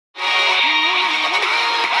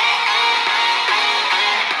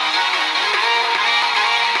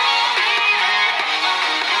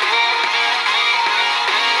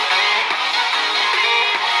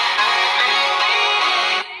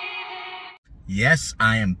Yes,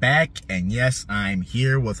 I am back, and yes, I'm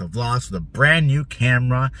here with a vlog with a brand new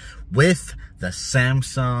camera with the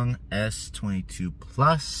Samsung S22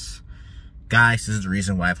 Plus. Guys, this is the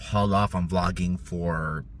reason why I've hauled off on vlogging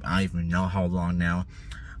for I don't even know how long now.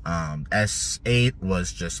 S8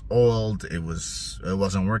 was just old. It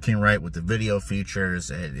wasn't working right with the video features.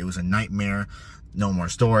 It was a nightmare. No more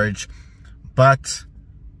storage. But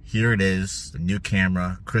here it is, the new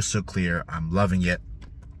camera, crystal clear. I'm loving it.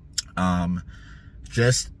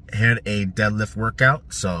 Just had a deadlift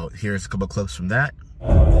workout, so here's a couple clips from that.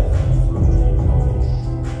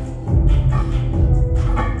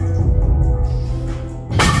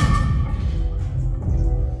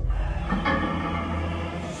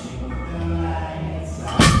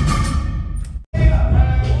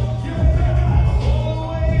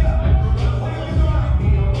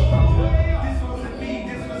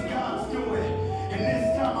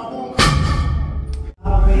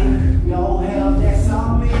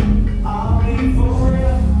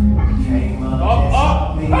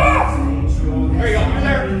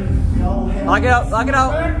 Lock it out, lock it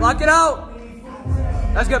out, lock it out.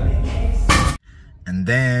 That's good. And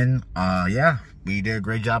then, yeah, we did a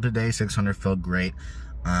great job today. 600 felt great.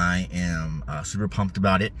 I am super pumped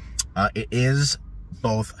about it. It is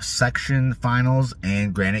both section finals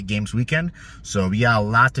and Granite Games weekend. So we got a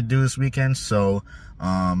lot to do this weekend. So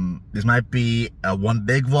this might be a one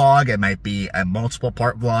big vlog. It might be a multiple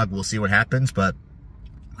part vlog. We'll see what happens. But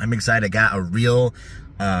I'm excited. I got a real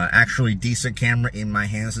actually decent camera in my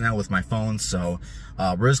hands now with my phone, so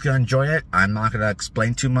we're just gonna enjoy it. I'm not gonna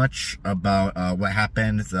explain too much about what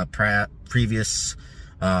happened the previous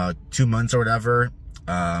 2 months or whatever.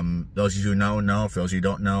 Those of you who know. For those of you who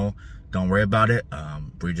don't know, don't worry about it.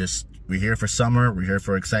 We're here for summer, we're here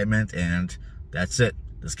for excitement, and that's it.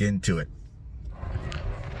 Let's get into it.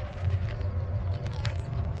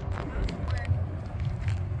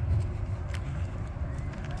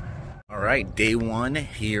 All right, day one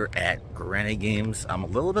here at Granite Games. I'm a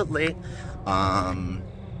little bit late.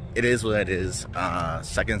 It is what it is.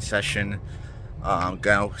 Second session.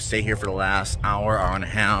 Gonna stay here for the last hour and a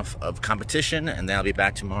half of competition, and then I'll be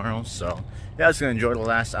back tomorrow. So yeah, I was gonna enjoy the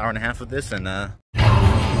last hour and a half of this, and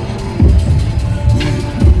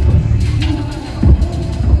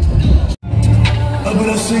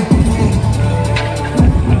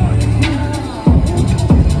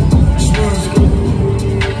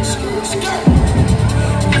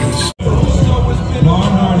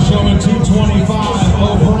showing 225,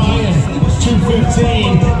 O'Brien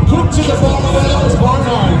 215, hook to the bottom of that was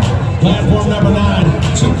Barnard, platform number 9,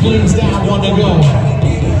 2 cleans down, 1 to go.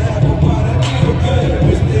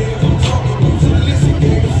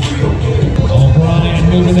 O'Brien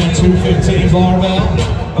moving that 215 barbell.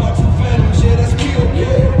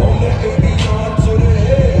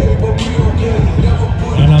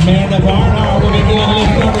 And Amanda Barnard will be doing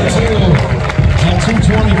lift number 2 at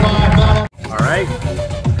 225 bottom. Alright,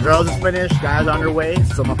 girls is finished, guys are underway,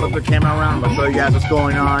 so I'm gonna flip the camera around. I'm gonna show you guys what's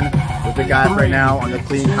going on with the guys right now on the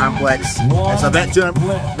clean complex. It's event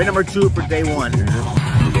number 2 for day 1.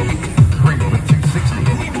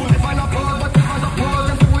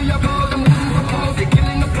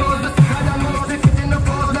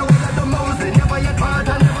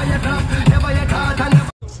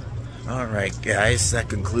 Alright guys, that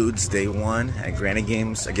concludes day 1 at Granite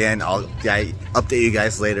Games. Again, I'll update you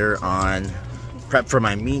guys later on prep for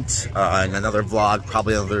my meet, and another vlog,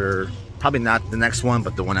 probably not the next one,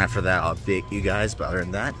 but the one after that I'll update you guys. But other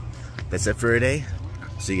than that, that's it for today.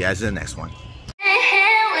 See you guys in the next one.